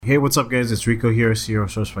Hey, what's up, guys? It's Rico here, CEO of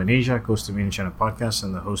SourceFind Asia, host of Made in China podcast,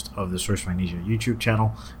 and the host of the SourceFind Asia YouTube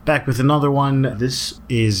channel. Back with another one. This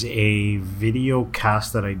is a video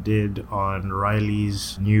cast that I did on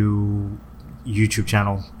Riley's new YouTube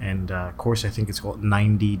channel and course. I think it's called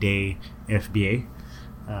 90 Day FBA.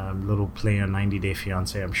 Little play on 90 Day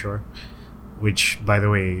Fiance, I'm sure. Which, by the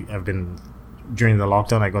way, during the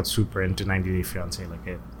lockdown, I got super into 90 Day Fiance.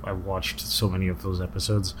 I watched so many of those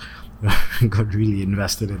episodes. Got really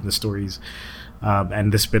invested in the stories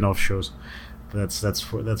and the spin-off shows. That's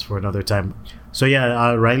for another time. So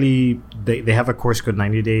yeah, Riley, they have a course called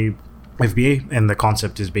 90 Day FBA, and the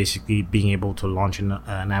concept is basically being able to launch an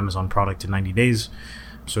Amazon product in 90 days.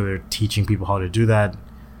 So they're teaching people how to do that.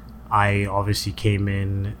 I obviously came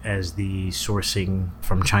in as the sourcing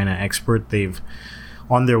from China expert.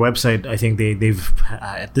 On their website, I think they've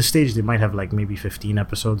at this stage they might have like maybe 15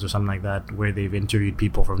 episodes or something like that, where they've interviewed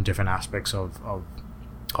people from different aspects of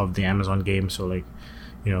the Amazon game. So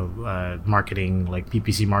marketing, like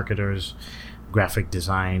PPC marketers, graphic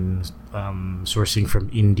design, sourcing from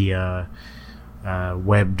India,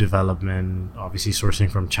 web development, obviously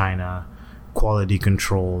sourcing from China, quality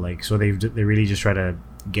control. So they really just try to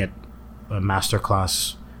get a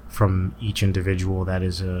masterclass from each individual that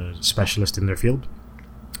is a specialist in their field.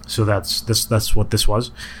 So that's what this was.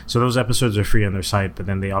 So those episodes are free on their site, but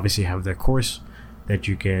then they obviously have their course that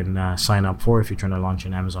you can sign up for if you're trying to launch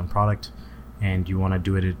an Amazon product and you want to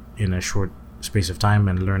do it in a short space of time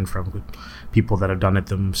and learn from people that have done it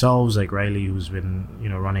themselves, like Riley, who's been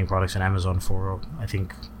running products on Amazon for I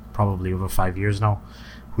think probably over 5 years now.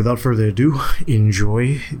 Without further ado,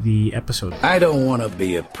 enjoy the episode. I don't want to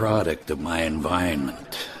be a product of my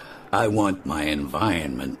environment. I want my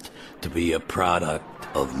environment to be a product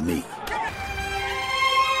of me.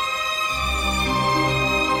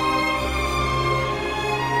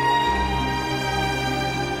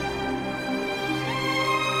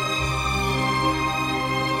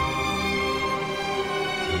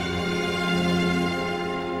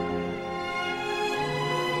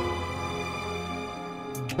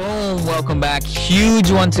 Boom, welcome back.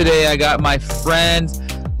 Huge one today. I got my friend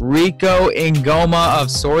Rico Ngoma of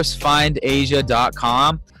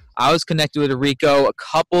SourceFindAsia.com. I was connected with Rico a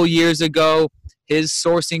couple years ago. His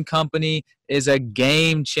sourcing company is a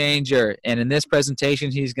game changer. And in this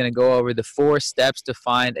presentation, he's going to go over the 4 steps to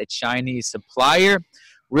find a Chinese supplier.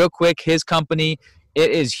 Real quick, his company,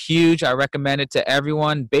 it is huge. I recommend it to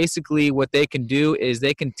everyone. Basically, what they can do is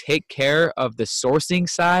they can take care of the sourcing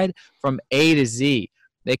side from A to Z.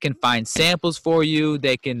 They can find samples for you.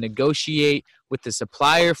 They can negotiate with the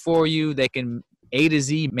supplier for you. They can A to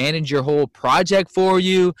Z manage your whole project for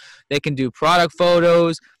you. They can do product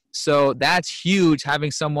photos. So that's huge,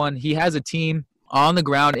 having someone. He has a team on the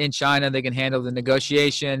ground in China. They can handle the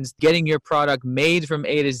negotiations, getting your product made from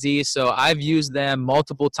A to Z. So I've used them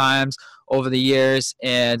multiple times over the years,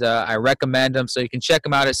 and I recommend them. So you can check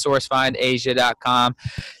them out at sourcefindasia.com.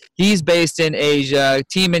 He's based in Asia,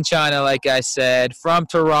 team in China, like I said, from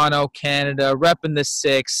Toronto, Canada, repping the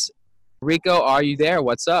 6. Rico, are you there?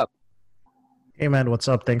 What's up? Hey man, what's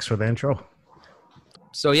up? Thanks for the intro.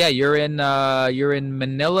 So yeah, you're in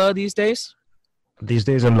Manila these days? These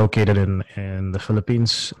days I'm located in the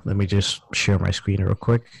Philippines. Let me just share my screen real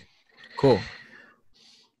quick. Cool.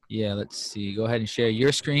 Yeah, let's see. Go ahead and share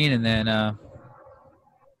your screen, and then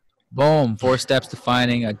boom, 4 steps to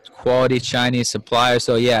finding a quality Chinese supplier.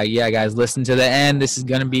 So yeah, guys, listen to the end. This is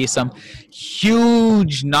going to be some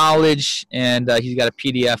huge knowledge, and he's got a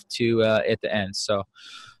PDF to at the end. So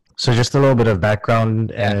just a little bit of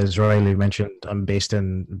background. As Riley mentioned, I'm based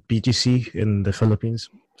in BGC in the Philippines.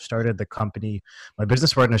 Started the company. My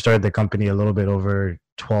business partner started the company a little bit over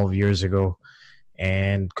 12 years ago,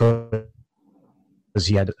 and because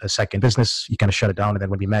he had a second business, he kind of shut it down. And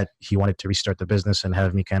then when we met, he wanted to restart the business and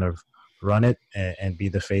have me kind of run it and be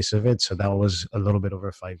the face of it. So that was a little bit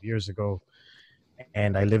over 5 years ago.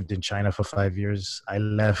 And I lived in China for 5 years. I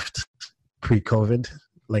left pre-COVID,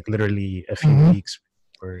 like literally a few weeks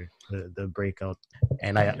for the breakout.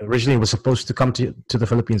 And I originally was supposed to come to the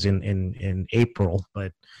Philippines in April,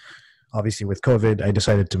 but obviously with COVID, I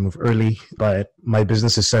decided to move early. But my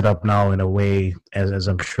business is set up now in a way, as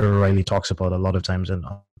I'm sure Riley talks about a lot of times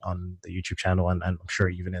on the YouTube channel, and I'm sure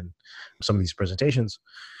even in some of these presentations,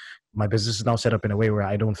 my business is now set up in a way where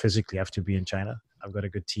I don't physically have to be in China. I've got a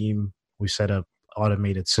good team. We set up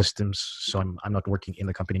automated systems, so I'm not working in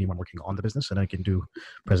the company anymore. I'm working on the business, and I can do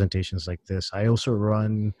presentations like this. I also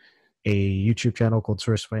run a YouTube channel called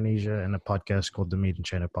SourceFind Asia and a podcast called the Made in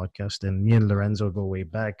China podcast. And me and Lorenzo go way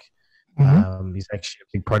back. He's actually a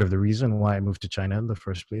big part of the reason why I moved to China in the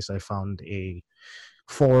first place. I found a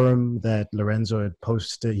forum that Lorenzo had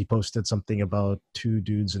posted. He posted something about two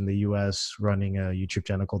dudes in the US running a YouTube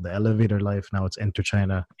channel called The Elevator Life. Now it's Enter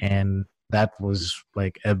China. And that was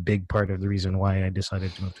like a big part of the reason why I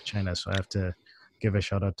decided to move to China. So I have to give a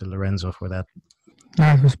shout out to Lorenzo for that.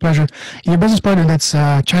 It was a pleasure. Your business partner, that's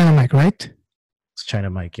China Mike, right? It's China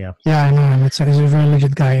Mike, yeah. Yeah, I know him. He's a very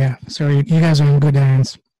legit guy, yeah. So you guys are in good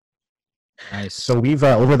hands. Nice. So we've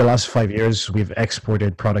over the last 5 years, we've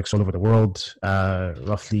exported products all over the world,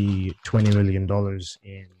 roughly $20 million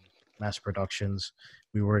in mass productions.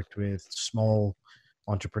 We worked with small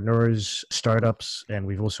entrepreneurs, startups, and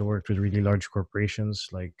we've also worked with really large corporations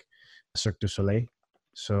like Cirque du Soleil.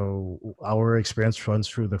 So our experience runs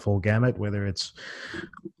through the full gamut, whether it's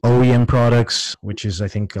OEM products, which is I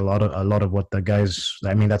think a lot of what the guys,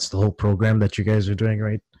 I mean, that's the whole program that you guys are doing,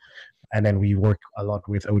 right? And then we work a lot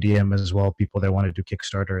with ODM as well, people that want to do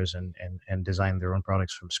Kickstarters and design their own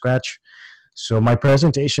products from scratch. So my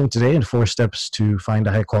presentation today in 4 steps to find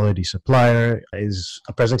a high quality supplier is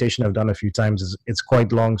a presentation I've done a few times. It's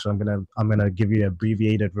quite long, so I'm gonna give you an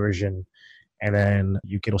abbreviated version, and then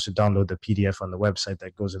you can also download the PDF on the website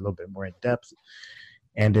that goes a little bit more in depth.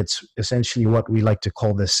 And it's essentially what we like to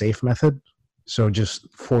call the SAFE method. So just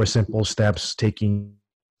 4 simple steps taking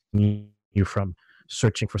you from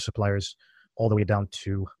searching for suppliers all the way down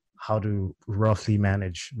to how to roughly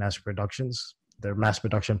manage mass productions. The mass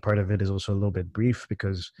production part of it is also a little bit brief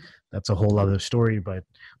because that's a whole other story. But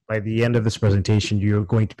by the end of this presentation, you're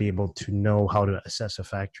going to be able to know how to assess a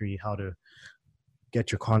factory, how to get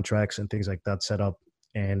your contracts and things like that set up,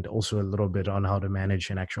 and also a little bit on how to manage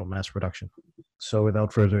an actual mass production. So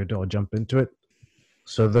without further ado, I'll jump into it.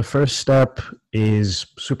 So the first step is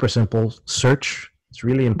super simple: search. It's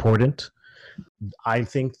really important. I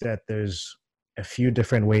think that there's a few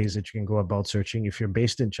different ways that you can go about searching. If you're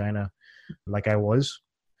based in China, like I was,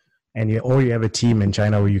 or you have a team in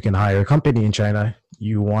China where you can hire a company in China,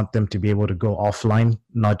 you want them to be able to go offline,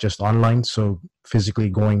 not just online. So physically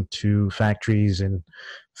going to factories and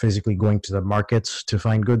physically going to the markets to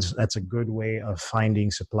find goods. That's a good way of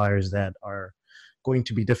finding suppliers that are going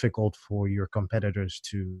to be difficult for your competitors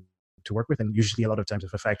to work with. And usually a lot of times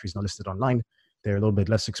if a factory is not listed online, they're a little bit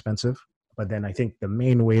less expensive. But then I think the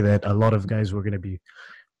main way that a lot of guys who are going to be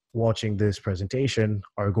watching this presentation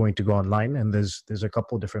are going to go online, and there's a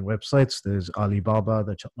couple different websites. There's Alibaba,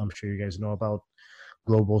 that I'm sure you guys know about,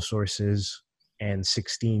 Global Sources, and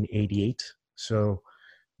 1688. So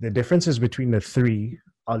the differences between the three,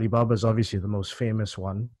 Alibaba is obviously the most famous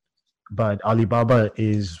one, but Alibaba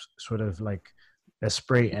is sort of like a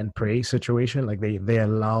spray and pray situation. Like they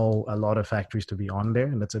allow a lot of factories to be on there,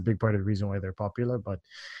 and that's a big part of the reason why they're popular. But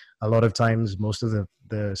a lot of times, most of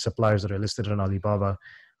the suppliers that are listed on Alibaba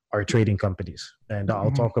are trading companies. And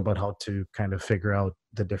I'll talk about how to kind of figure out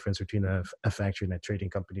the difference between a factory and a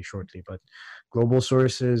trading company shortly. But Global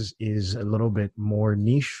Sources is a little bit more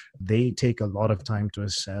niche. They take a lot of time to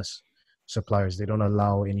assess suppliers. They don't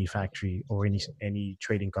allow any factory or any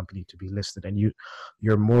trading company to be listed. And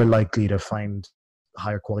you're more likely to find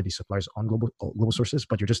higher quality suppliers on Global Sources,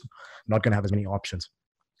 but you're just not going to have as many options.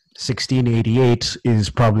 1688 is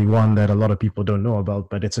probably one that a lot of people don't know about,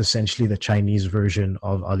 but it's essentially the Chinese version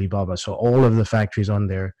of Alibaba. So all of the factories on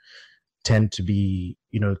there tend to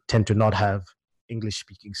not have English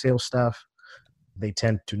speaking sales staff. They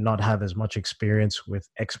tend to not have as much experience with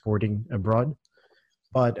exporting abroad.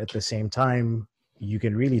 But at the same time, you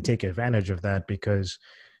can really take advantage of that because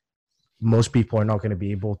most people are not going to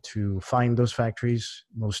be able to find those factories.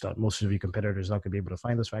 Most of your competitors are not going to be able to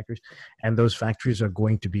find those factories. And those factories are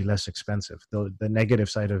going to be less expensive. The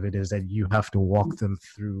negative side of it is that you have to walk them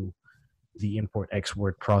through the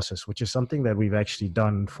import-export process, which is something that we've actually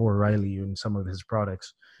done for Riley in some of his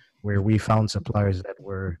products, where we found suppliers that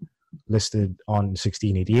were listed on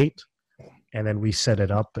 1688, and then we set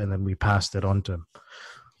it up, and then we passed it on to them.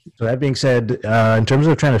 So that being said, in terms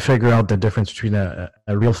of trying to figure out the difference between a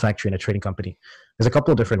real factory and a trading company, there's a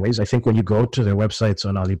couple of different ways. I think when you go to their websites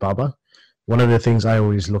on Alibaba, one of the things I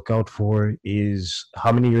always look out for is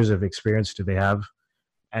how many years of experience do they have,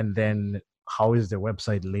 and then how is their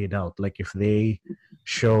website laid out. Like if they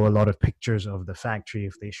show a lot of pictures of the factory,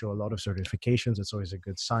 if they show a lot of certifications, it's always a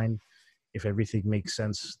good sign. If everything makes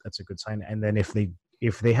sense, that's a good sign. And then if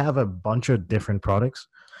they have a bunch of different products,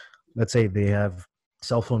 let's say they have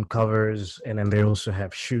cell phone covers, and then they also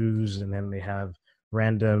have shoes, and then they have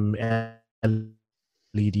random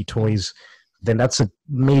LED toys, then that's a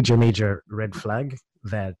major red flag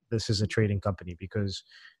that this is a trading company, because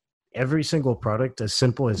every single product, as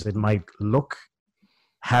simple as it might look,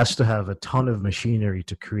 has to have a ton of machinery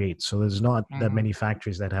to create. So there's not that many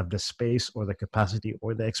factories that have the space or the capacity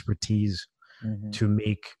or the expertise to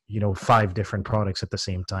make, 5 different products at the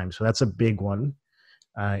same time. So that's a big one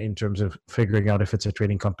in terms of figuring out if it's a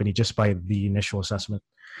trading company just by the initial assessment.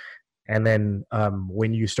 And then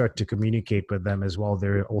when you start to communicate with them as well,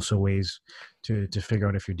 there are also ways to figure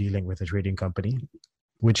out if you're dealing with a trading company,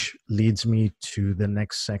 which leads me to the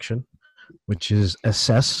next section, which is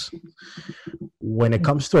assess. When it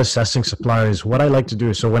comes to assessing suppliers, what I like to do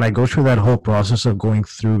is, so when I go through that whole process of going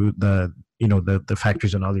through the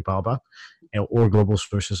factories on Alibaba or Global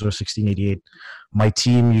Sources or 1688, my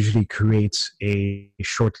team usually creates a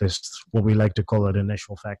short list, what we like to call an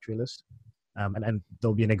initial factory list. And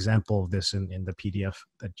there'll be an example of this in the PDF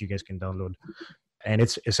that you guys can download. And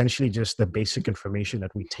it's essentially just the basic information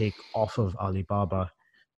that we take off of Alibaba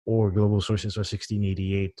or Global Sources or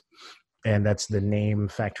 1688. And that's the name,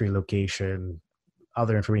 factory location,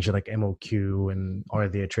 other information like MOQ, and are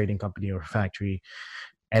they a trading company or factory?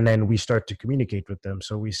 And then we start to communicate with them.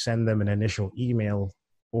 So we send them an initial email,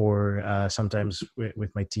 or sometimes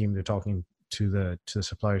with my team, they're talking to the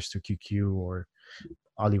suppliers, to QQ or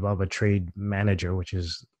Alibaba Trade Manager, which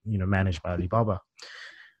is managed by Alibaba.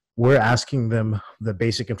 We're asking them the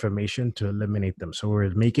basic information to eliminate them. So we're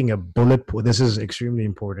making a bullet point. This is extremely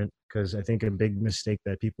important, because I think a big mistake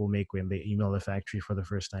that people make when they email a factory for the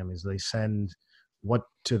first time is they send what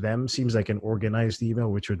to them seems like an organized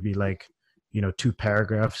email, which would be like 2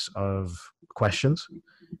 paragraphs of questions.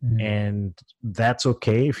 And that's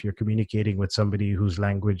okay if you're communicating with somebody whose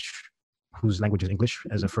language is English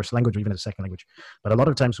as a first language or even as a second language. But a lot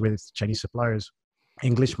of times with Chinese suppliers,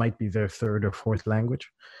 English might be their third or fourth language.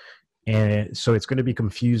 And so it's going to be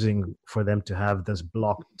confusing for them to have this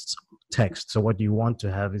blocked text. So what you want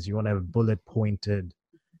to have is you want to have bullet pointed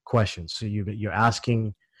questions. So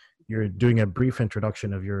you're doing a brief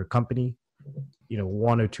introduction of your company,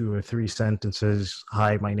 1 or 2 or 3 sentences.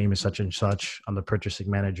 Hi, my name is such and such. I'm the purchasing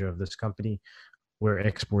manager of this company. We're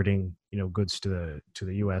exporting, goods to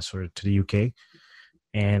the US or to the UK.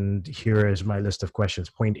 And here is my list of questions.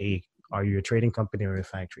 Point A, are you a trading company or a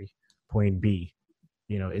factory? Point B,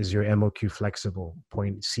 is your MOQ flexible?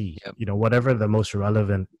 Point C, whatever the most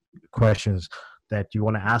relevant questions that you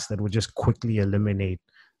want to ask that would just quickly eliminate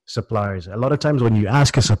suppliers. A lot of times when you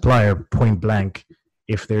ask a supplier point blank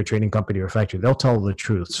if they're a trading company or a factory, they'll tell the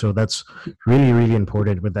truth. So that's really, really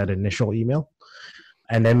important with that initial email.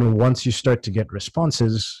 And then once you start to get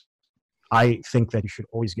responses, I think that you should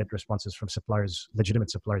always get responses from suppliers,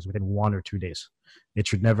 legitimate suppliers, within 1 or 2 days. It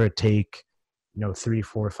should never take 3,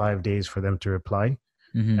 4, 5 days for them to reply.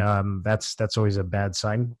 That's always a bad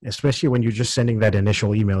sign, especially when you're just sending that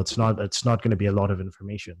initial email. It's not going to be a lot of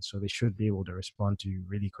information, so they should be able to respond to you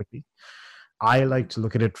really quickly. I like to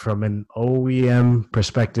look at it from an OEM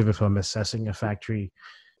perspective. If I'm assessing a factory,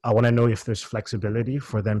 I want to know if there's flexibility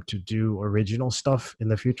for them to do original stuff in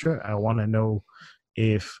the future. I want to know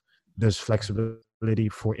if there's flexibility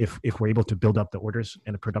for if we're able to build up the orders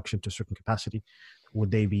and the production to a certain capacity.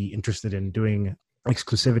 Would they be interested in doing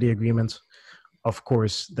exclusivity agreements? Of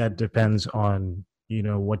course, that depends on,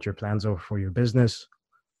 what your plans are for your business,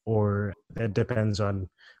 or that depends on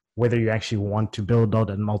whether you actually want to build out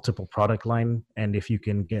a multiple product line, and if you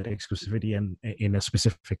can get exclusivity in a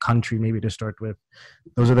specific country, maybe to start with.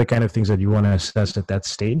 Those are the kind of things that you want to assess at that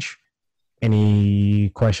stage. Any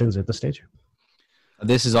questions at this stage?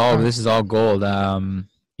 This is all gold.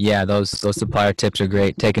 Those supplier tips are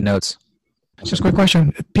great. Taking notes. Just a quick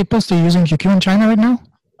question. People still using QQ in China right now?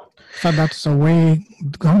 I thought that's a way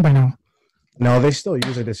gone by now. No, they still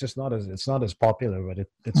use it. It's just not as popular, but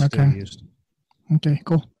it's still used. Okay,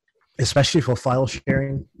 cool. Especially for file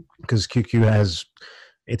sharing, because QQ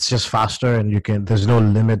it's just faster, and there's no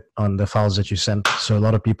limit on the files that you send. So a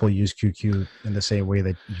lot of people use QQ in the same way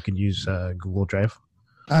that you can use Google Drive.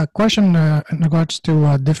 Question in regards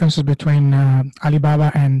to differences between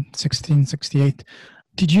Alibaba and 1668.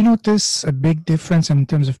 Did you notice a big difference in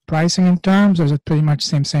terms of pricing in terms, or is it pretty much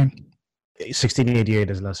same? 1688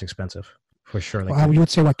 is less expensive, for sure. You would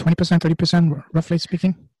say, 20%, 30%, roughly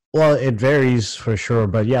speaking? Well, it varies for sure,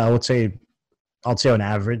 but yeah, I'd say on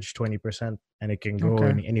average 20%, and it can go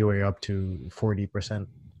anywhere up to 40%.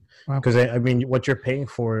 Because I mean, what you're paying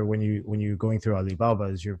for when you're going through Alibaba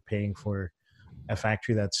is you're paying for a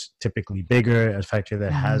factory that's typically bigger, a factory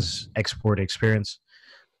that has export experience.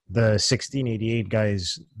 The 1688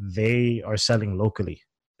 guys, they are selling locally.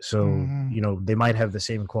 So, they might have the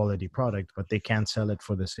same quality product, but they can't sell it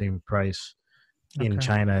for the same price in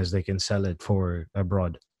China as they can sell it for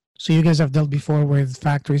abroad. So you guys have dealt before with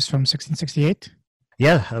factories from 1668?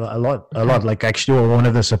 Yeah, a lot. Like actually, one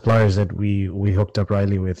of the suppliers that we hooked up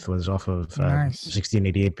Riley with was off of Nice.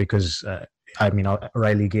 1688 because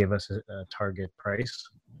Riley gave us a target price.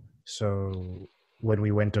 So when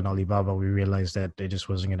we went on Alibaba, we realized that it just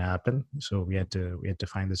wasn't going to happen. So we had to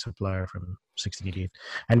find the supplier from 1688.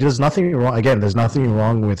 And there's nothing wrong. Again, there's nothing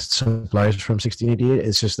wrong with suppliers from 1688.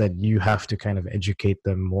 It's just that you have to kind of educate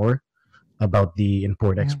them more about the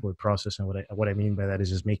import export process. And what I mean by that is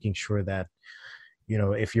just making sure that,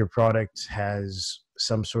 if your product has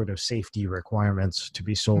some sort of safety requirements to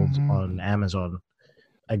be sold on Amazon,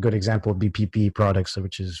 a good example would be PPE products,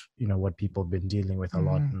 which is, what people have been dealing with a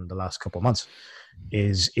lot in the last couple of months,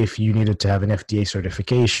 is if you needed to have an FDA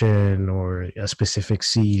certification or a specific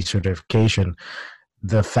CE certification,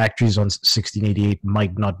 the factories on 1688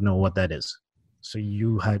 might not know what that is. So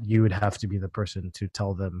you would have to be the person to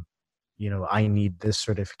tell them, I need this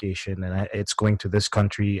certification and it's going to this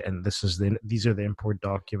country, and these are the import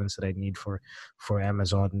documents that I need for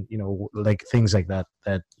Amazon, like things like that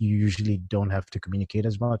you usually don't have to communicate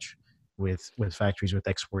as much with factories with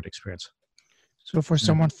export experience. So for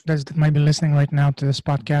someone that might be listening right now to this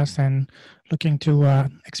podcast and looking to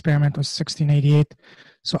experiment with 1688,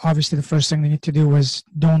 so obviously the first thing they need to do is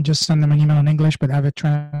don't just send them an email in English, but have it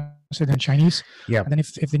translated in Chinese. Yeah. And then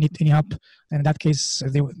if they need any help, in that case,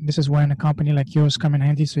 this is when a company like yours come in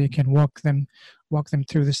handy, so you can walk them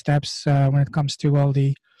through the steps when it comes to all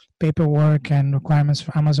the paperwork and requirements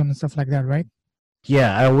for Amazon and stuff like that, right?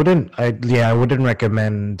 Yeah, I wouldn't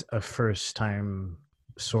recommend a first time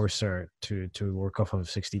sourcer to work off of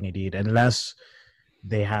 1688 unless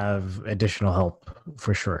they have additional help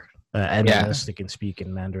for sure. And unless they can speak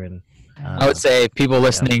in Mandarin. I would say people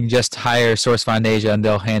listening, just hire Source Find Asia and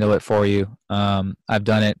they'll handle it for you. I've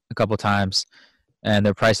done it a couple times and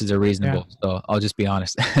their prices are reasonable. So I'll just be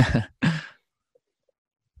honest.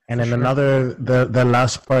 And then the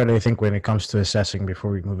last part, I think, when it comes to assessing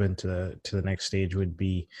before we move into the next stage would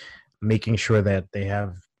be making sure that they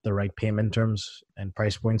have the right payment terms and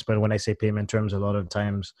price points. But when I say payment terms, a lot of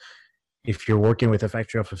times, if you're working with a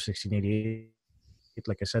factory off of 1688,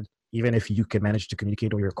 like I said, even if you can manage to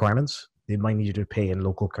communicate all your requirements, they might need you to pay in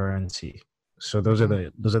local currency. So those are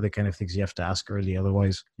the kind of things you have to ask early.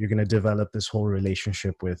 Otherwise, you're going to develop this whole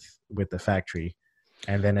relationship with the factory,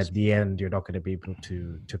 and then at the end, you're not going to be able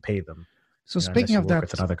to pay them. So speaking of that,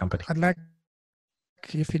 with another company, I'd like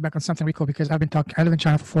your feedback on something, Rico, because I live in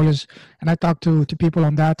China for 4 years, and I talk to people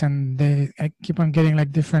on that, and I keep on getting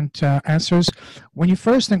like different answers. When you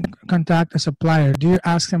first contact a supplier, do you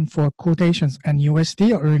ask them for quotations in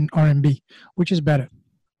USD or in RMB? Which is better?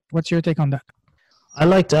 What's your take on that? I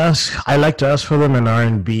like to ask for them in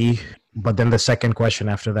RMB, but then the second question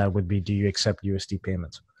after that would be, do you accept USD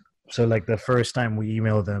payments? So like the first time we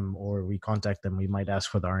email them or we contact them, we might ask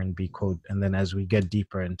for the RMB quote, and then as we get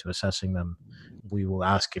deeper into assessing them, we will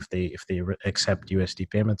ask if they accept USD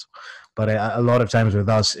payments. But a lot of times with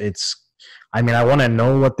us, I want to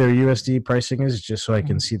know what their USD pricing is just so I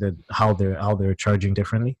can see how they're charging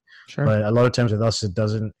differently. Sure. But a lot of times with us, it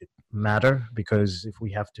doesn't matter, because if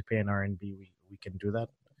we have to pay in RMB, we can do that.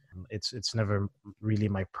 It's never really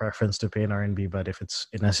my preference to pay in RMB, but if it's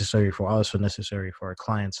necessary for us or necessary for our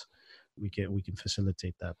clients, we can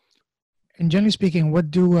facilitate that. And generally speaking,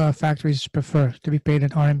 what do factories prefer, to be paid in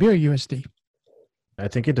RMB or USD? I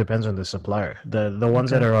think it depends on the supplier. The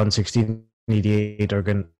ones that are on 1688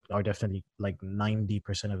 are definitely like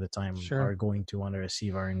 90% of the time are going to want to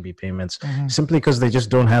receive RMB payments, simply because they just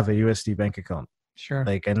don't have a USD bank account. Sure.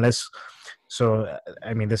 Like this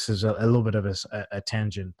is a little bit of a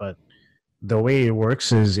tangent, but the way it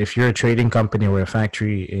works is if you're a trading company or a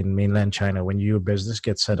factory in mainland China, when your business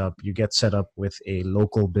gets set up, you get set up with a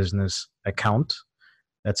local business account.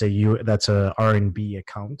 That's a RMB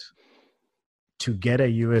account. To get a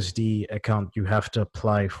USD account, you have to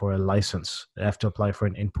apply for a license. You have to apply for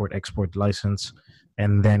an import-export license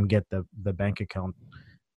and then get the bank account.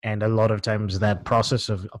 And a lot of times that process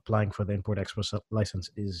of applying for the import-export license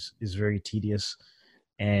is very tedious,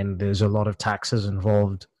 and there's a lot of taxes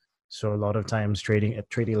involved. So a lot of times trading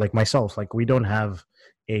like myself, like we don't have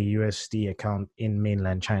a USD account in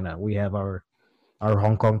mainland China. We have our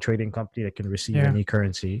Hong Kong trading company that can receive any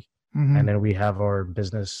currency. And then we have our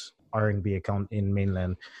business RMB account in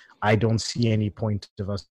mainland. I don't see any point of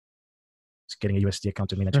us getting a USD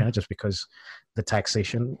account in mainland China just because the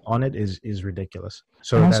taxation on it is ridiculous.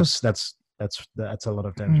 So that's That's a lot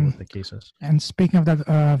of times what the case is. And speaking of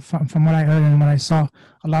that, from what I heard and what I saw,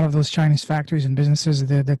 a lot of those Chinese factories and businesses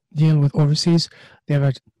that deal with overseas, they have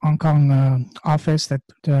a Hong Kong office that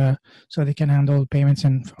so they can handle payments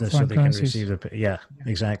in foreign currencies. Can receive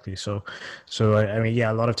exactly. So I mean,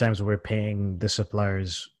 yeah, a lot of times we're paying the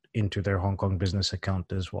suppliers into their Hong Kong business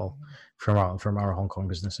account as well from our Hong Kong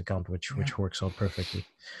business account, which works out perfectly.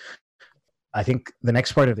 I think the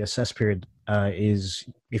next part of the assess period is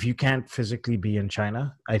if you can't physically be in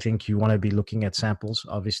China, I think you want to be looking at samples,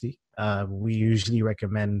 obviously. We usually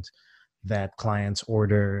recommend that clients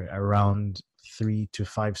order around 3 to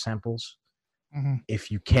 5 samples.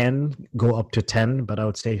 If you can, go up to 10, but I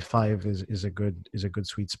would say 5 is a good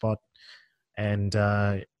sweet spot. And,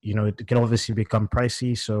 it can obviously become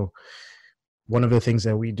pricey. So one of the things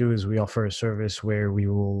that we do is we offer a service where we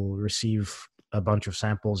will receive a bunch of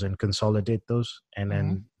samples and consolidate those, and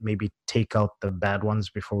then maybe take out the bad ones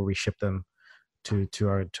before we ship them to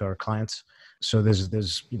our clients. So there's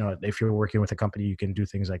if you're working with a company, you can do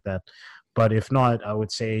things like that. But if not, I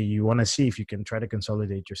would say you want to see if you can try to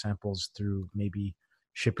consolidate your samples through maybe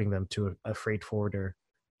shipping them to a freight forwarder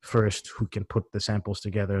first, who can put the samples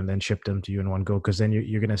together and then ship them to you in one go, because then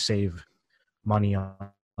you're going to save money on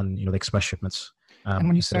the express shipments. And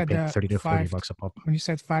when you said $30 to $40 a pop, when you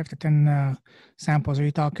said 5 to 10 samples, are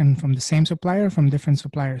you talking from the same supplier, or from different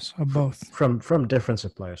suppliers, or both? From different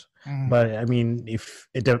suppliers. But I mean,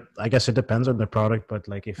 I guess it depends on the product. But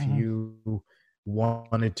like if you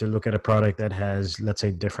wanted to look at a product that has, let's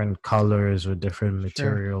say, different colors or different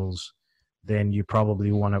materials, then you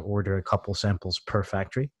probably want to order a couple samples per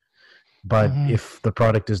factory. But if the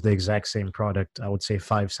product is the exact same product, I would say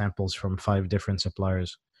 5 samples from 5 different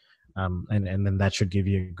suppliers. And then that should give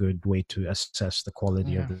you a good way to assess the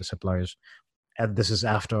quality of the suppliers. And this is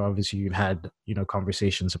after, obviously, you've had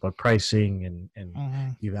conversations about pricing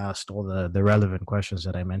and you've asked all the relevant questions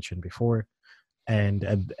that I mentioned before.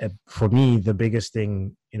 And for me, the biggest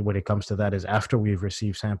thing when it comes to that is after we've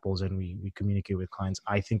received samples and we communicate with clients,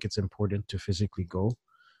 I think it's important to physically go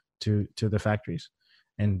to the factories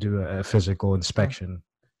and do a physical inspection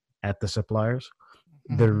at the suppliers.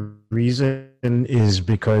 The reason is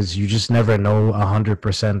because you just never know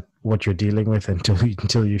 100% what you're dealing with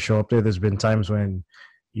until you show up there. There's been times when,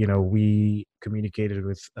 we communicated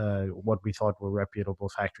with what we thought were reputable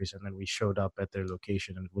factories, and then we showed up at their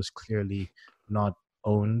location and it was clearly not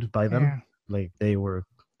owned by them. Like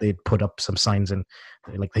they'd put up some signs and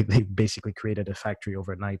they basically created a factory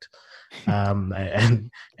overnight.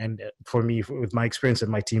 And for me, with my experience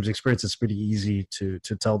and my team's experience, it's pretty easy to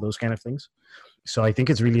tell those kind of things. So I think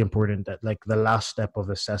it's really important that the last step of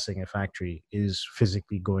assessing a factory is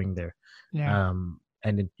physically going there.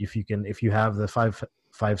 And if you have the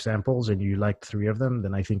five samples and you like 3 of them,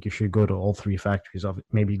 then I think you should go to all 3 factories.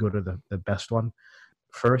 Maybe go to the best one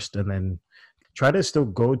first, and then try to still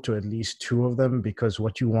go to at least 2 of them, because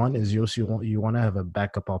what you want is you want to have a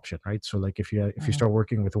backup option, right? So like if you start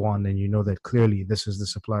working with one and you know that clearly this is the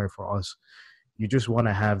supplier for us, you just want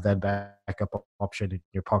to have that backup option in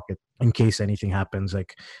your pocket in case anything happens,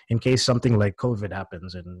 like in case something like COVID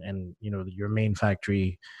happens and your main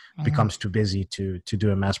factory becomes too busy to do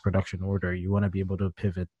a mass production order. You want to be able to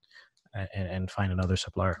pivot and find another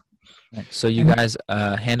supplier. So you guys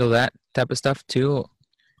handle that type of stuff too?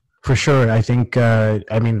 For sure. I think,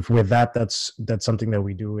 with that's something that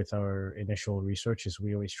we do with our initial research is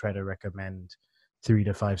we always try to recommend 3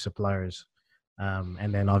 to 5 suppliers.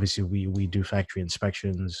 And then obviously we do factory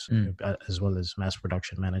inspections as well as mass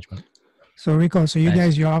production management. So Rico, you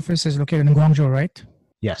guys, your office is located in Guangzhou, right?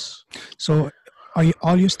 Yes. So are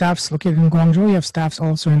all your staffs located in Guangzhou? You have staffs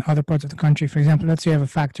also in other parts of the country. For example, let's say you have a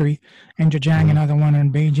factory in Zhejiang, another one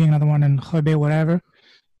in Beijing, another one in Hebei, whatever.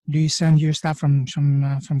 Do you send your staff from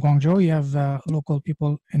Guangzhou? You have local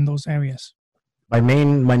people in those areas? My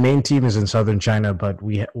main team is in southern China, but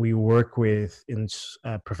we work with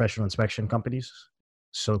professional inspection companies.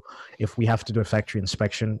 So if we have to do a factory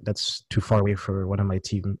inspection that's too far away for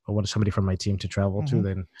somebody from my team to travel to,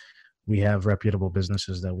 then we have reputable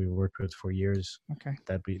businesses that we worked with for years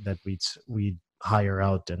that we hire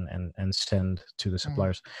out and send to the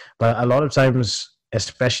suppliers. But a lot of times,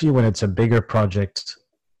 especially when it's a bigger project,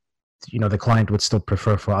 the client would still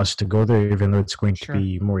prefer for us to go there, even though it's going to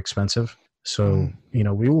be more expensive. So,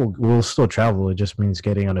 we'll still travel. It just means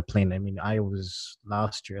getting on a plane. I mean,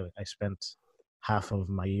 last year, I spent half of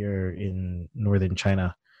my year in northern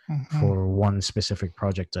China for one specific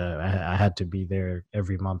project. I had to be there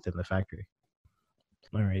every month in the factory.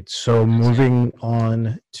 All right. So moving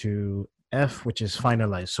on to F, which is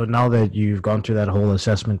finalized. So now that you've gone through that whole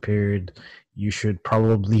assessment period, you should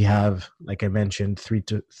probably have, like I mentioned,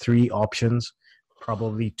 three options,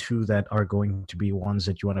 probably two that are going to be ones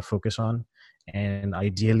that you want to focus on. And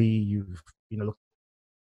ideally, you've looked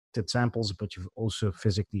at samples, but you've also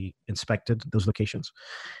physically inspected those locations.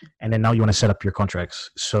 And then now you want to set up your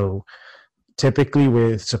contracts. So typically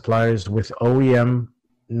with suppliers, with OEM,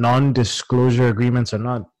 non-disclosure agreements are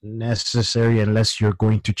not necessary unless you're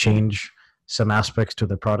going to change some aspects to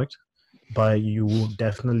the product, but you will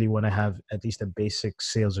definitely want to have at least a basic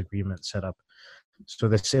sales agreement set up. So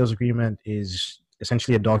the sales agreement is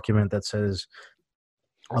essentially a document that says,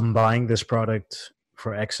 I'm buying this product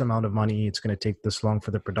for X amount of money. It's going to take this long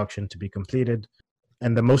for the production to be completed.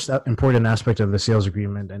 And the most important aspect of the sales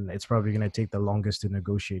agreement, and it's probably going to take the longest to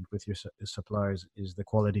negotiate with your suppliers, is the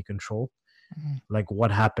quality control. Mm-hmm. Like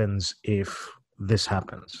what happens if this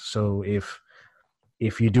happens? So if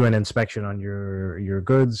you do an inspection on your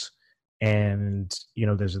goods and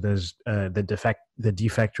there's the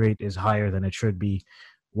defect rate is higher than it should be,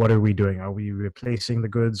 what are we doing? Are we replacing the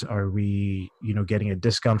goods? Are we getting a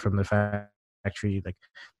discount from the factory? Like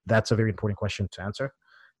that's a very important question to answer.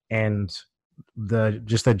 And to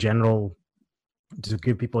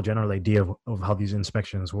give people a general idea of how these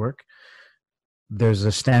inspections work, there's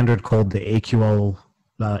a standard called the AQL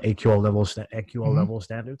level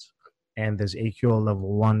standards, and there's AQL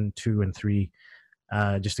level 1, 2, and 3.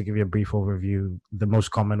 Just to give you a brief overview, the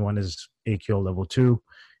most common one is AQL level 2,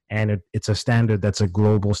 and it's a standard that's a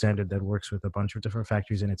global standard that works with a bunch of different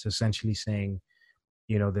factories, and it's essentially saying,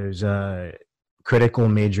 there's a critical,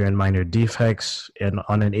 major, and minor defects, and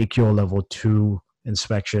on an AQL level 2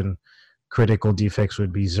 inspection, critical defects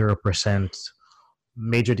would be 0%,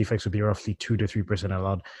 major defects would be roughly 2 to 3%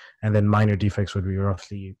 allowed, and then minor defects would be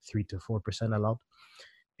roughly 3 to 4% allowed.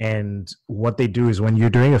 And what they do is when you're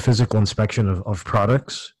doing a physical inspection of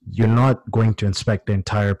products, you're not going to inspect the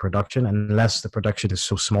entire production unless the production is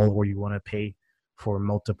so small or you want to pay for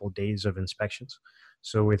multiple days of inspections.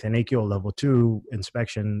 So with an AQL level 2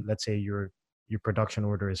 inspection, let's say your production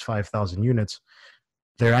order is 5,000 units,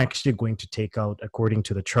 they're actually going to take out, according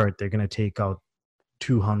to the chart, they're going to take out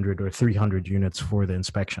 200 or 300 units for the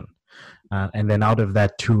inspection. And then out of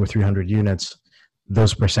that 200 or 300 units,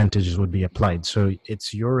 those percentages would be applied. So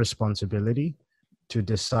it's your responsibility to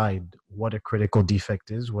decide what a critical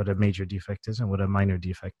defect is, what a major defect is, and what a minor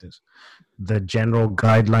defect is. The general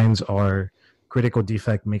guidelines are critical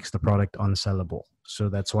defect makes the product unsellable. So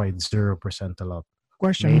that's why it's 0% allowed.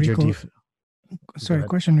 Question, Rico.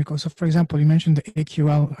 Question, Rico. So, for example, you mentioned the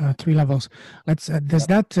AQL 3 levels. Does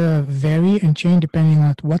that vary and change depending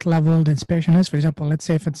on what level the inspection is? For example, let's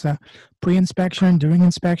say if it's a pre-inspection, during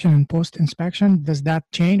inspection, and post-inspection, does that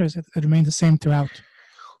change, or does it remain the same throughout?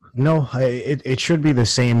 No, it should be the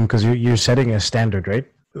same because you're setting a standard, right?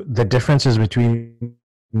 The differences between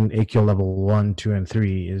AQL level 1, 2, and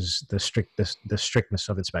 3 is the strictness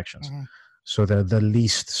of inspections. Mm-hmm. So the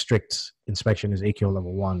least strict inspection is AQL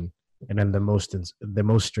level 1. And then the most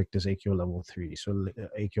strict is AQL level 3. So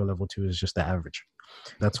AQL level 2 is just the average.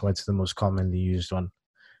 That's why it's the most commonly used one.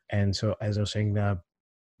 And so, as I was saying,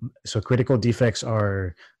 so critical defects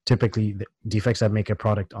are typically the defects that make a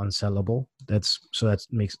product unsellable. That's why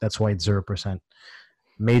it's 0%.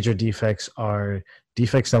 Major defects are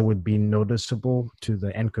defects that would be noticeable to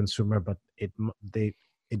the end consumer, but it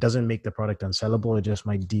doesn't make the product unsellable. It just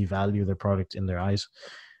might devalue the product in their eyes.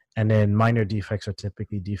 And then minor defects are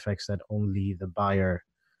typically defects that only the buyer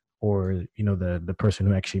or the person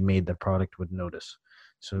who actually made the product would notice.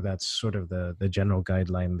 So that's sort of the general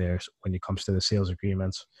guideline there when it comes to the sales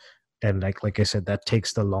agreements. And like I said, that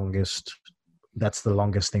takes the longest. That's the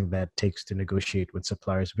longest thing that takes to negotiate with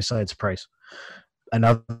suppliers besides price.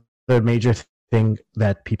 Another major thing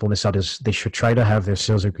that people miss out is they should try to have their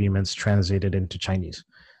sales agreements translated into Chinese.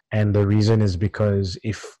 And the reason is because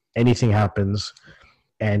if anything happens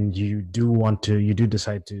and you do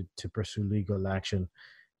decide to pursue legal action,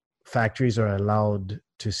 factories are allowed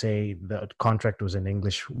to say the contract was in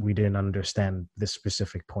English. We didn't understand this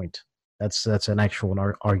specific point. That's an actual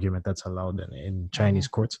argument that's allowed in Chinese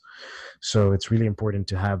courts. So it's really important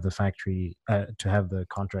to have the factory, to have the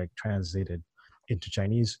contract translated into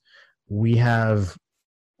Chinese. We have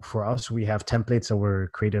templates that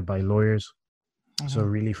were created by lawyers. So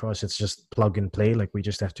really for us, it's just plug and play. Like we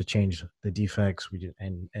just have to change the defects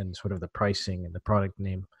and sort of the pricing and the product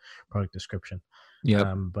name, product description.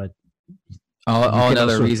 Yeah. But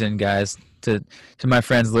another reason, guys, to my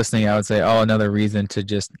friends listening, I would say, another reason to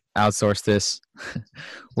just outsource this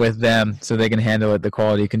with them so they can handle it, the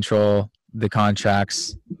quality control, the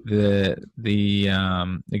contracts, the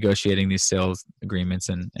negotiating these sales agreements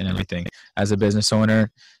and everything. As a business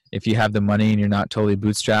owner, if you have the money and you're not totally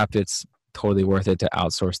bootstrapped, it's totally worth it to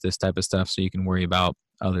outsource this type of stuff so you can worry about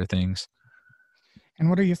other things. And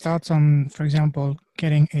what are your thoughts on, for example,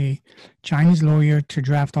 getting a Chinese lawyer to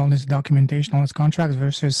draft all this documentation, all this contracts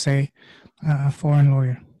versus, say, a foreign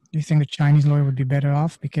lawyer? Do you think the Chinese lawyer would be better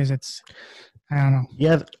off because it's, I don't know.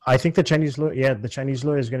 Yeah, I think the Chinese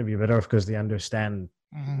lawyer is going to be better off because they understand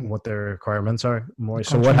what their requirements are more.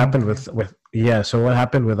 So what happened with what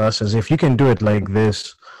happened with us is, if you can do it like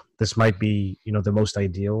this might be, the most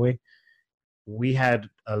ideal way. We had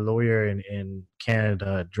a lawyer in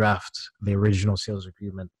Canada draft the original sales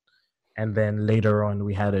agreement, and then later on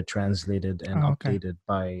we had it translated and updated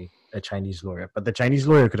by a Chinese lawyer. But the Chinese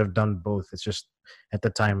lawyer could have done both. It's just at the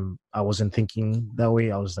time I wasn't thinking that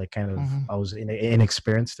way. I was like I was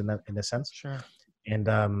inexperienced in a sense. Sure. And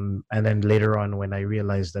then later on, when I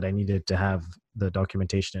realized that I needed to have the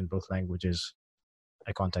documentation in both languages,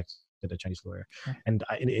 I contacted a Chinese lawyer. Sure. And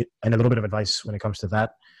a little bit of advice when it comes to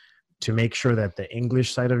that, to make sure that the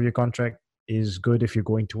English side of your contract is good. If you're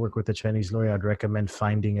going to work with a Chinese lawyer, I'd recommend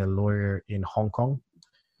finding a lawyer in Hong Kong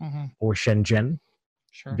or Shenzhen,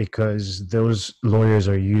 because those lawyers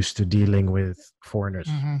are used to dealing with foreigners,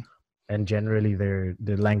 and generally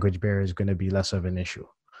the language barrier is going to be less of an issue.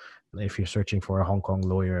 If you're searching for a Hong Kong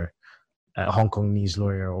lawyer, a Hong Kongese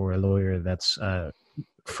lawyer, or a lawyer that's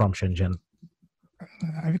from Shenzhen.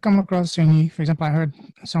 Have you come across any, for example, I heard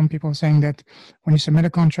some people saying that when you submit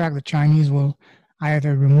a contract, the Chinese will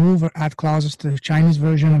either remove or add clauses to the Chinese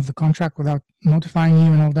version of the contract without notifying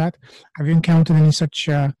you and all that. Have you encountered any such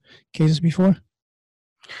cases before?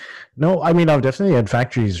 No, I mean, I've definitely had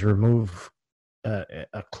factories remove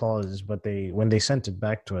a clause, but when they sent it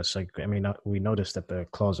back to us, we noticed that the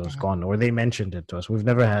clause was gone, or they mentioned it to us. We've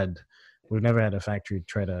never had a factory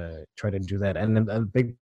try to do that. And a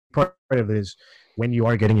big part of it is, when you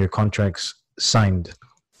are getting your contracts signed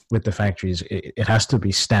with the factories, it has to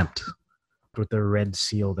be stamped with the red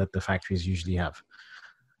seal that the factories usually have.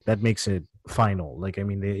 That makes it final.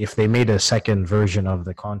 If they made a second version of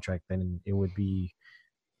the contract, then it would be,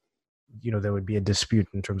 there would be a dispute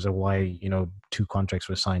in terms of why, two contracts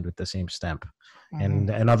were signed with the same stamp. And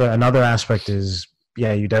another aspect is,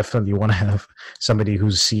 you definitely want to have somebody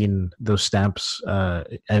who's seen those stamps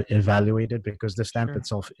evaluated, because the stamp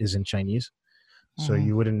itself is in Chinese. So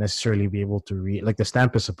you wouldn't necessarily be able to read, the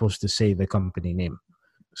stamp is supposed to say the company name.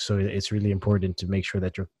 So it's really important to make sure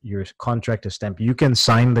that your contract is stamped. You can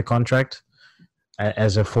sign the contract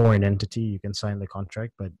as a foreign entity. You can sign the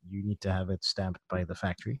contract, but you need to have it stamped by the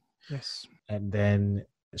factory. Yes. And then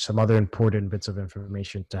some other important bits of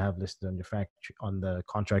information to have listed on your factory, on the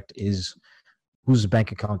contract, is whose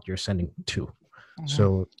bank account you're sending to.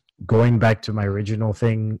 So going back to my original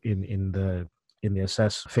thing in the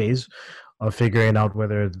assess phase of figuring out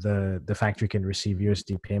whether the factory can receive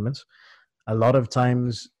USD payments, a lot of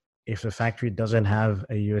times, if the factory doesn't have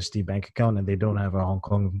a USD bank account and they don't have a Hong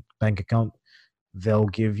Kong bank account, they'll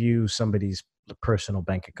give you somebody's personal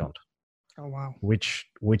bank account. Oh, wow. Which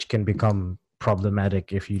can become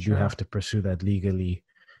problematic if you do have to pursue that legally.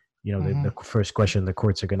 The first question the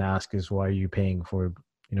courts are going to ask is, why are you paying for,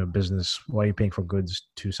 business? Why are you paying for goods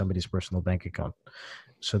to somebody's personal bank account?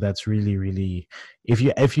 So that's really, really, if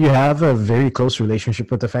you have a very close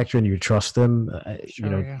relationship with the factory and you trust them,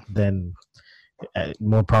 then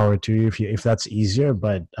more power to you if that's easier.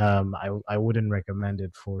 But I wouldn't recommend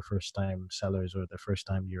it for first time sellers, or the first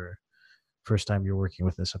time you're working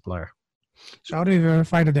with a supplier. So how do you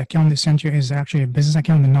verify that the account they sent you is actually a business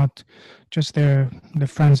account and not just their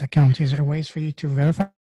friend's account? Is there ways for you to verify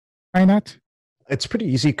that? It's pretty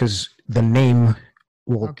easy, because the name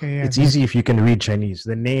it's easy if you can read Chinese.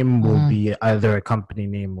 The name will be either a company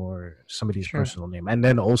name or somebody's personal name. And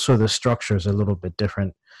then also the structure is a little bit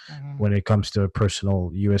different when it comes to a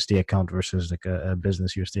personal USD account versus a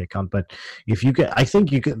business USD account. But if you I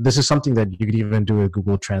think you could, this is something that you could even do with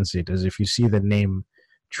Google Translate, is if you see the name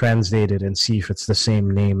translated and see if it's the same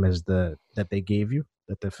name as that they gave you,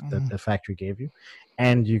 that the factory gave you.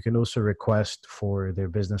 And you can also request for their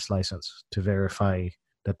business license to verify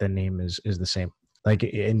that the name is the same.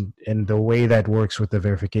 In the way that works with the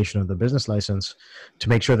verification of the business license, to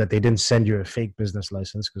make sure that they didn't send you a fake business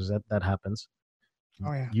license, because that happens.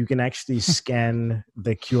 You can actually scan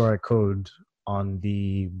the QR code on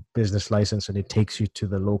the business license, and it takes you to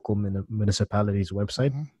the local municipality's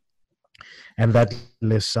website. And that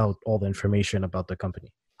lists out all the information about the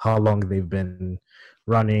company, how long they've been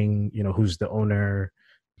running, who's the owner,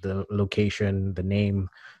 the location, the name,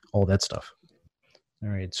 all that stuff. All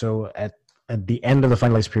right. So at the end of the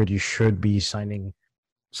finalized period, you should be signing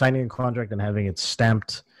a contract and having it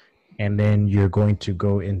stamped, and then you're going to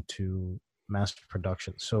go into mass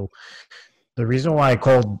production. So The reason why I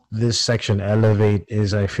called this section Elevate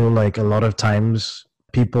is I feel like a lot of times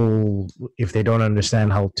people, if they don't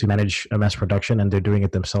understand how to manage a mass production and they're doing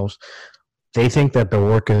it themselves, they think that the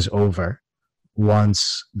work is over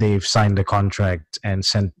once they've signed the contract and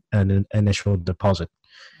sent an initial deposit.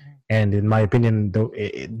 And in my opinion,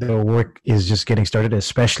 the work is just getting started,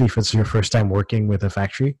 especially if it's your first time working with a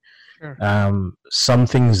factory. Sure. Some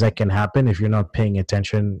things that can happen if you're not paying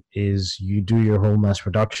attention is you do your whole mass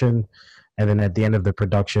production, and then at the end of the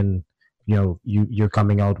production, you're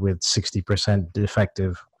coming out with 60%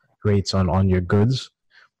 defective rates on your goods,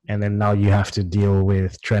 and then now you have to deal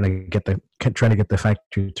with trying to get the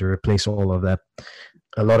factory to replace all of that.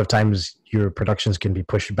 A lot of times your productions can be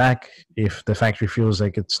pushed back. If the factory feels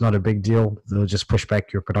like it's not a big deal, they'll just push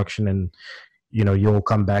back your production, and you'll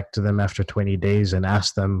come back to them after 20 days and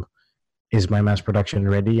ask them, is my mass production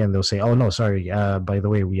ready? And they'll say, oh no, sorry, by the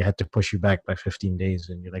way, we had to push you back by 15 days.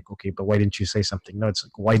 And you're like, okay, but why didn't you say something? No, it's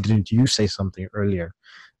like, why didn't you say something earlier?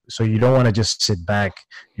 So you don't want to just sit back.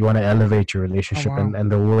 You want to elevate your relationship. Oh, wow. And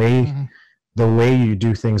the way you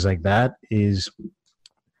do things like that is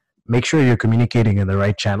make sure you're communicating in the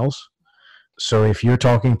right channels. So if you're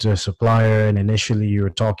talking to a supplier and initially you're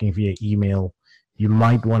talking via email, you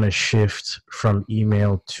might want to shift from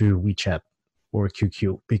email to WeChat or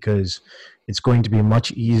QQ, because it's going to be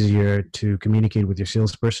much easier to communicate with your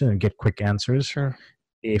salesperson and get quick answers. Sure.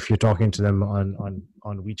 If you're talking to them on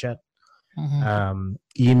WeChat.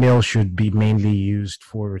 Email should be mainly used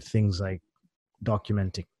for things like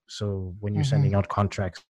documenting. So when you're sending out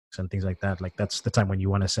contracts and things like that, like that's the time when you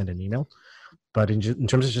want to send an email. But in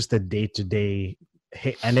terms of just the day-to-day,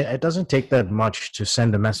 hey, and it doesn't take that much to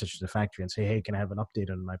send a message to the factory and say, hey, can I have an update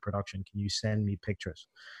on my production? Can you send me pictures?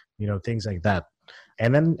 Things like that.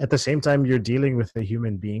 And then at the same time, you're dealing with a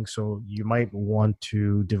human being. So you might want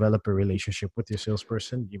to develop a relationship with your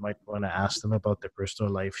salesperson. You might want to ask them about their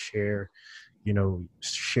personal life, share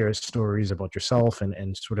stories about yourself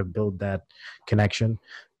and sort of build that connection.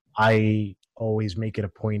 I always make it a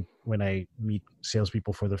point when I meet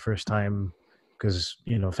salespeople for the first time, because,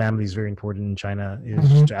 family is very important in China,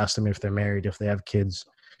 is to ask them if they're married, if they have kids.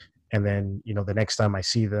 And then, the next time I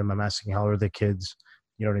see them, I'm asking, how are the kids?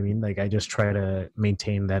 You know what I mean? Like, I just try to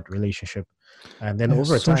maintain that relationship. And then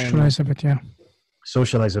over time, socialize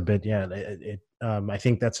a bit. Yeah. I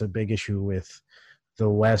think that's a big issue with the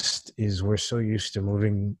West, is we're so used to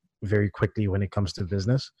moving very quickly when it comes to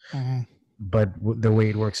business. But the way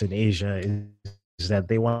it works in Asia is that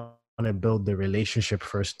they want to build the relationship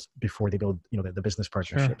first before they build, the business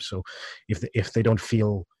partnership. Sure. So if they don't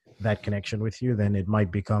feel that connection with you, then it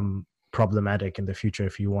might become problematic in the future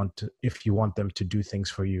if you want them to do things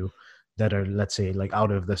for you that are, let's say, like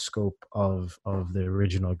out of the scope of the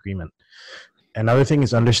original agreement. Another thing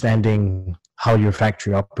is understanding how your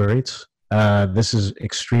factory operates. This is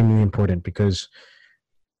extremely important, because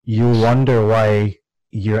you wonder why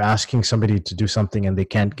you're asking somebody to do something and they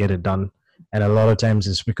can't get it done. And a lot of times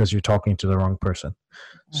it's because you're talking to the wrong person.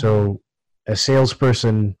 So a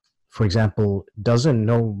salesperson, for example, doesn't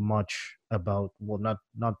know much about, well,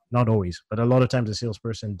 not always, but a lot of times a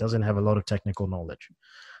salesperson doesn't have a lot of technical knowledge,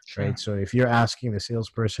 right? So if you're asking the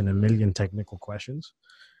salesperson a million technical questions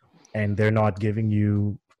and they're not giving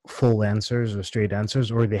you full answers or straight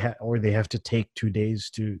answers, or they have to take 2 days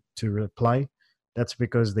to reply, that's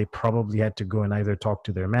because they probably had to go and either talk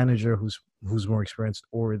to their manager who's more experienced,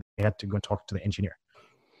 or they had to go and talk to the engineer.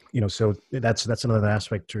 So that's another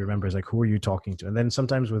aspect to remember, is like, who are you talking to? And then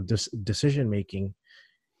sometimes with this decision making,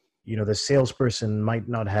 the salesperson might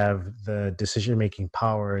not have the decision making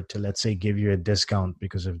power to, let's say, give you a discount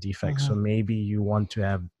because of defects. So maybe you want to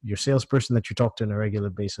have your salesperson that you talk to on a regular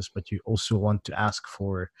basis, but you also want to ask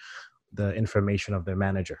for the information of their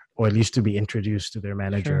manager, or at least to be introduced to their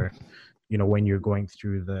manager. When you're going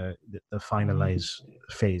through the finalize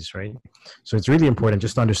phase, right? So it's really important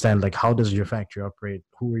just to understand, like, how does your factory operate?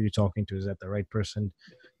 Who are you talking to? Is that the right person?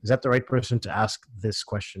 Is that the right person to ask this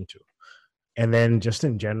question to? And then just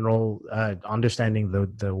in general, understanding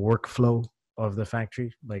the workflow of the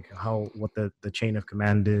factory, like what the chain of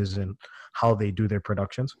command is and how they do their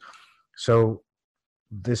productions. So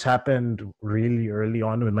this happened really early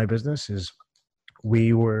on in my business. Is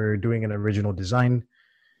we were doing an original design,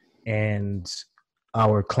 and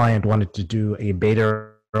our client wanted to do a beta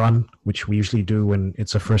run, which we usually do when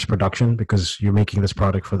it's a first production, because you're making this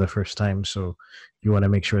product for the first time. So you want to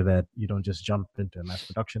make sure that you don't just jump into a mass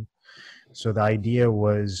production. So the idea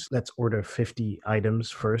was, let's order 50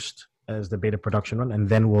 items first as the beta production run, and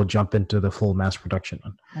then we'll jump into the full mass production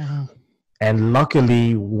run. And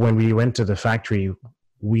luckily, when we went to the factory,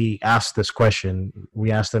 we asked this question.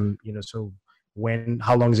 We asked them, so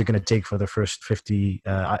how long is it going to take for the first 50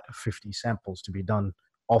 samples to be done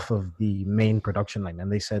off of the main production line?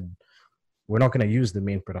 And they said, we're not going to use the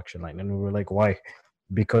main production line. And we were like, why?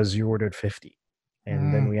 Because you ordered 50.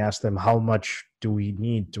 And then we asked them, how much do we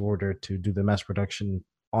need to order to do the mass production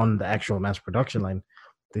on the actual mass production line?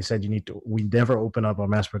 They said, we never open up our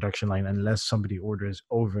mass production line unless somebody orders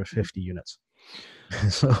over 50 units.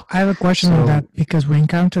 So I have a question on that, because we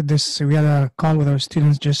encountered this. We had a call with our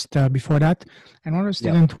students just before that, and one of the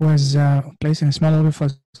students was placing a small order for,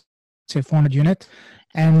 say, 400 unit.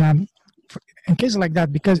 And in cases like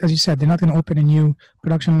that, because as you said, they're not going to open a new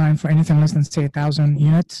production line for anything less than, say, 1,000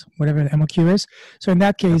 units, whatever the MOQ is. So in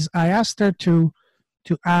that case, I asked her to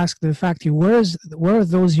ask the factory, where are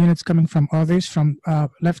those units coming from? Are these from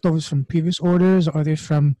leftovers from previous orders? Or are they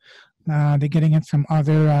from they're getting it from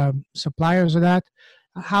other suppliers or that?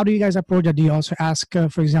 How do you guys approach that? Do you also ask,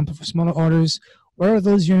 for example, for smaller orders, where are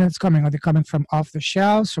those units coming? Are they coming from off the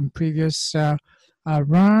shelves, from previous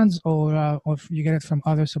runs, or if you get it from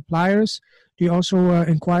other suppliers? Do you also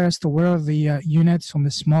inquire as to where are the units from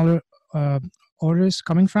the smaller orders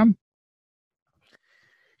coming from?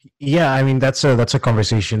 Yeah, I mean, that's a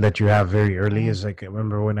conversation that you have very early. Is like,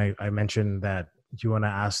 remember when I mentioned that you want to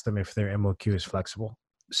ask them if their MOQ is flexible.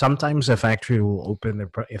 Sometimes a factory will open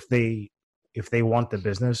if they want the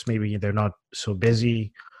business. Maybe they're not so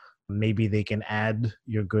busy. Maybe they can add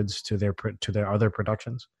your goods to their other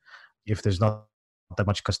productions if there's not that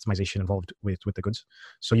much customization involved with the goods.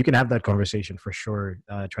 So you can have that conversation for sure,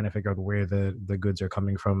 trying to figure out where the goods are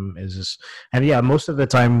coming from. And yeah, most of the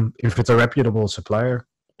time, if it's a reputable supplier,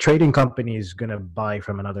 trading company is going to buy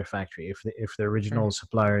from another factory. If the original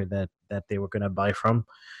supplier that they were going to buy from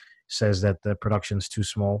says that the production's too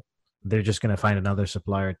small, they're just going to find another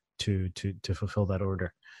supplier to fulfill that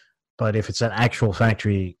order. But if it's an actual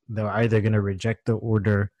factory, they're either going to reject the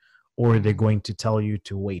order or they're going to tell you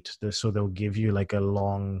to wait. So they'll give you like a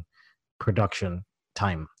long production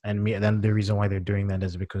time. And then the reason why they're doing that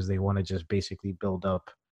is because they want to just basically build up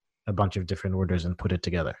a bunch of different orders and put it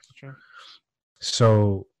together. Sure.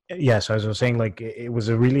 So yes, as I was saying, like, it was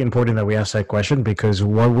really important that we asked that question, because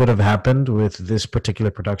what would have happened with this particular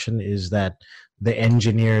production is that the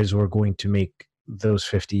engineers were going to make those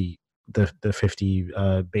 50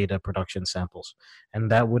 beta production samples, and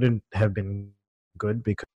that wouldn't have been good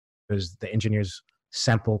because the engineers'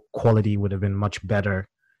 sample quality would have been much better,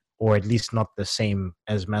 or at least not the same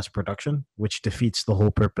as mass production, which defeats the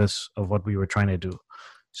whole purpose of what we were trying to do.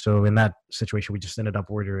 So in that situation, we just ended up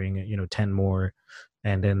ordering 10 more,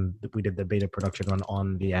 and then we did the beta production run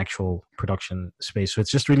on the actual production space. So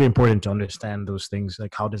it's just really important to understand those things,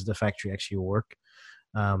 like how does the factory actually work.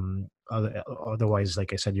 Otherwise,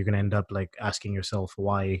 like I said, you're going to end up like asking yourself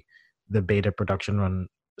why the beta production run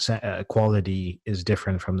quality is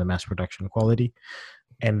different from the mass production quality.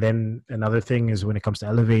 And then another thing is, when it comes to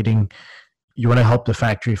elevating, you want to help the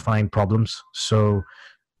factory find problems. So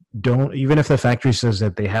even if the factory says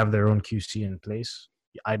that they have their own QC in place,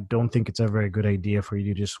 I don't think it's ever a good idea for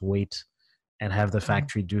you to just wait and have the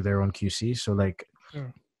factory do their own QC. So like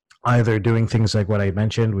either doing things like what I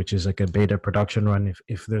mentioned, which is like a beta production run.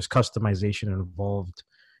 If there's customization involved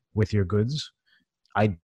with your goods,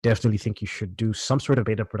 I definitely think you should do some sort of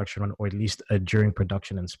beta production run, or at least a during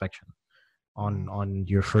production inspection on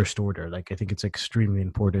your first order. Like, I think it's extremely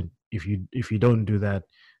important. If you don't do that,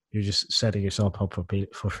 you're just setting yourself up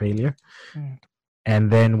for failure.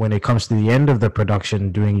 And then when it comes to the end of the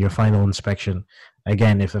production, doing your final inspection,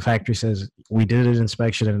 again, if a factory says, we did an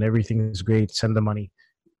inspection and everything is great, send the money,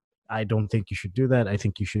 I don't think you should do that. I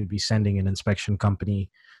think you should be sending an inspection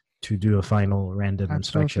company to do a final random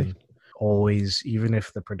inspection. Always, even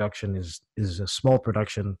if the production is a small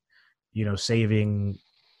production, saving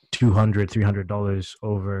 $200-$300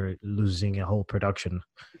 over losing a whole production.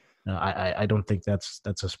 I don't think that's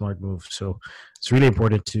a smart move. So it's really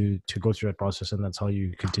important to go through that process, and that's how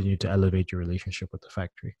you continue to elevate your relationship with the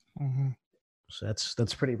factory. So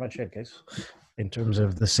that's pretty much it, guys. In terms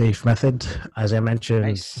of the SAFe method, as I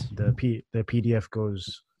mentioned, the PDF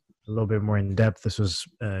goes a little bit more in depth. This was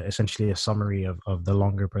essentially a summary of the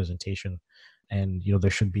longer presentation, and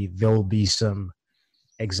there'll be some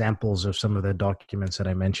examples of some of the documents that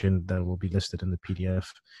I mentioned that will be listed in the PDF.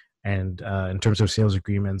 And in terms of sales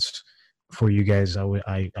agreements for you guys,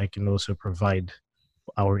 I can also provide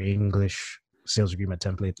our English sales agreement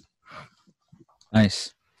template.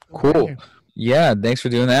 Nice, cool. Yeah, thanks for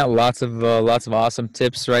doing that. Lots of awesome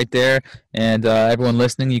tips right there. And everyone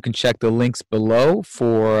listening, you can check the links below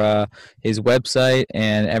for his website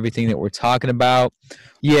and everything that we're talking about.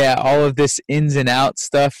 Yeah, all of this ins and out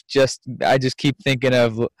stuff. I just keep thinking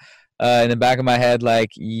of in the back of my head, like,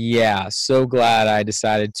 yeah, so glad I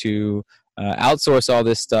decided to outsource all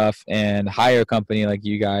this stuff and hire a company like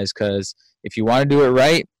you guys, because if you want to do it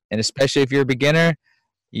right, and especially if you're a beginner,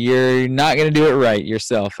 you're not going to do it right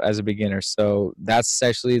yourself as a beginner. So that's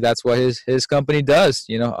what his company does,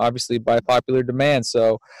 obviously by popular demand.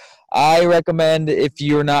 So I recommend, if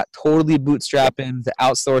you're not totally bootstrapping, to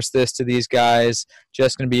outsource this to these guys.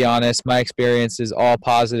 Just going to be honest, my experience is all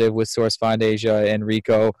positive with SourceFind Asia and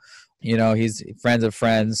Rico. He's friends of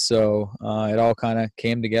friends. So it all kind of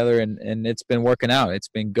came together, and it's been working out. It's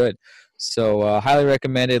been good. So highly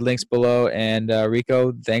recommended, links below. And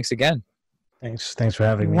Rico, thanks again. Thanks for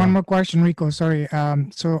having me. One more question, Rico. Sorry.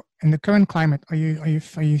 So in the current climate, are you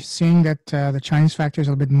seeing that the Chinese factories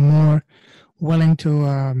are a little bit more willing to,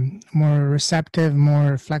 more receptive,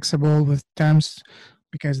 more flexible with terms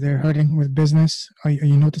because they're hurting with business? Are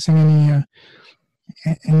you noticing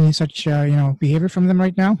any such behavior from them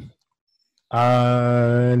right now?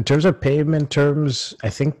 In terms of payment terms,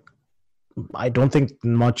 I don't think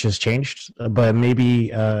much has changed, but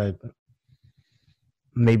maybe the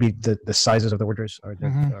sizes of the orders, or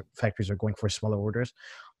the factories are going for smaller orders,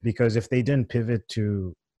 because if they didn't pivot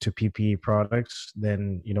to PPE products,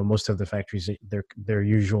 then most of the factories, their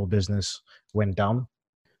usual business went down.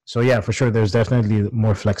 So yeah, for sure, there's definitely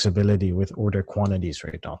more flexibility with order quantities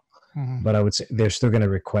right now. But I would say they're still going to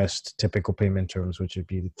request typical payment terms, which would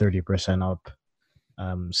be 30% up,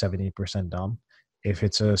 70% down. If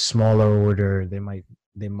it's a smaller order, they might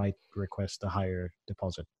request a higher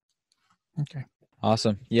deposit. Okay.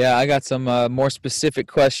 Awesome. Yeah, I got some more specific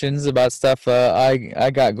questions about stuff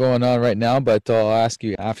I got going on right now, but I'll ask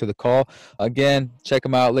you after the call. Again, check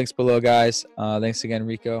them out. Links below, guys. Thanks again,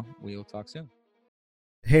 Rico. We will talk soon.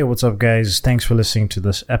 Hey, what's up, guys? Thanks for listening to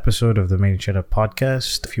this episode of the Made in China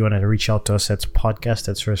podcast. If you want to reach out to us, that's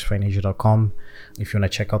podcast@sourcefinasia.com. If you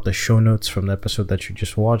want to check out the show notes from the episode that you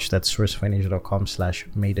just watched, that's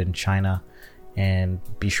sourcefinasia.com/madeinchina. And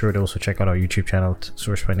be sure to also check out our YouTube channel,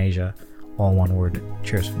 SourceFinasia, all one word.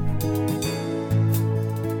 Cheers.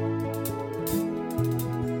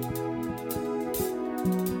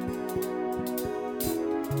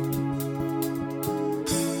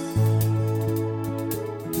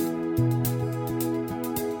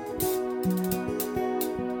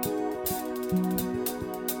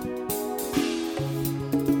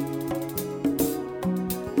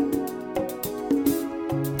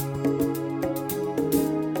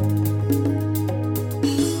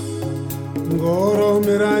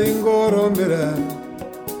 Ngoromera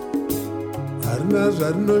harina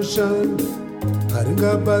zvarinoshanda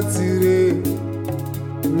haringabatsire.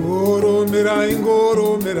 Ngoromera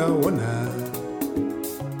ona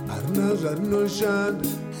harina zvarinoshanda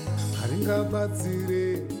haringabatsire.